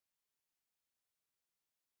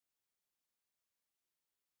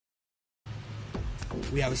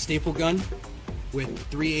We have a staple gun with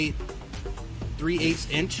 3/8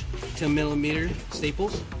 inch 10mm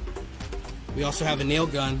staples. We also have a nail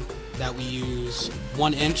gun that we use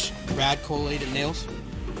 1 inch rad collated nails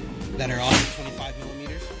that are also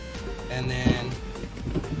 25mm. And then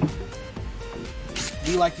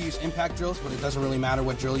we like to use impact drills, but it doesn't really matter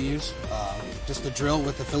what drill you use. Just a drill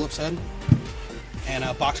with the Phillips head and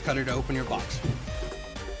a box cutter to open your box.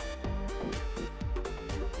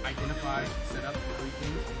 Identify, set up 3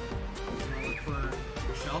 things. You're going to look for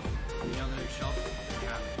your shelf. You know that your shelf you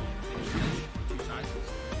have finished finish on 2 sides.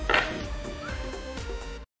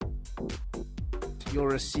 You'll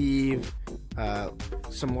receive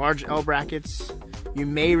some large L brackets. You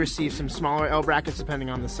may receive some smaller L brackets depending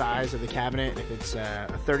on the size of the cabinet. If it's a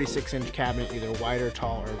 36-inch cabinet, either wider,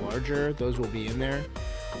 tall, or larger, those will be in there.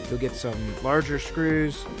 You'll get some larger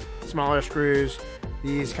screws, smaller screws.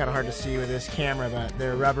 These kind of hard to see with this camera, but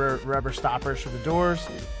they're rubber stoppers for the doors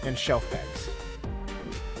and shelf pegs.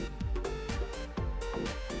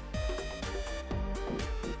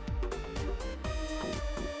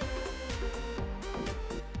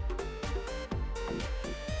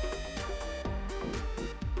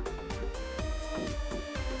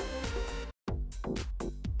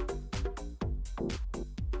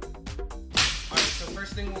 So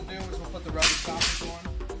first thing we'll do is we'll put the rubber stoppers on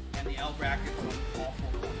and the L brackets on all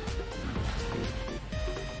 4 corners.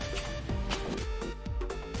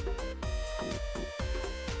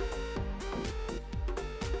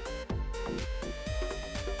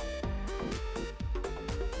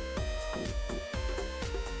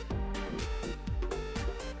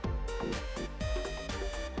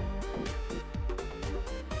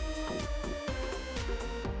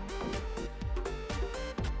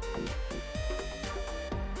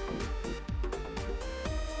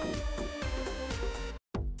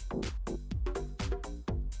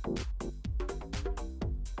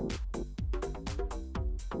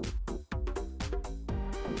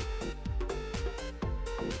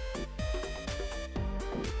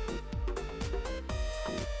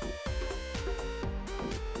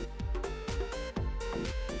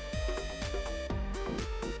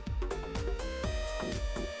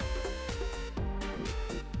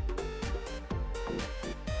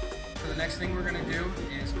 The next thing we're going to do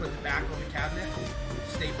is put the back on the cabinet,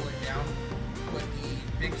 staple it down, put the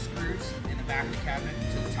big screws in the back of the cabinet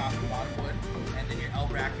to the top and bottom wood, and then your L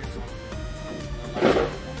brackets on the left side.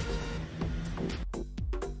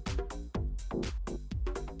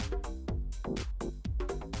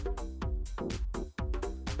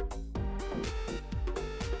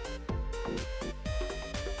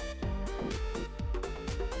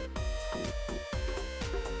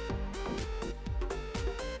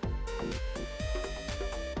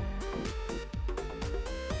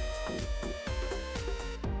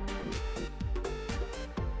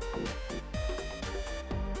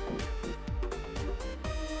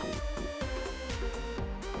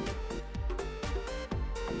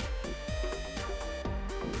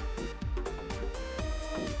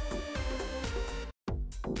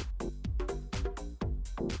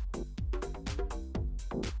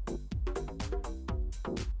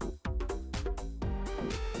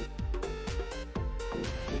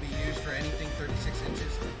 For anything 36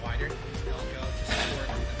 inches or wider, they'll go to support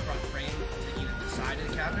the front frame to either the side of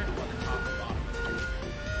the cabinet or the top of the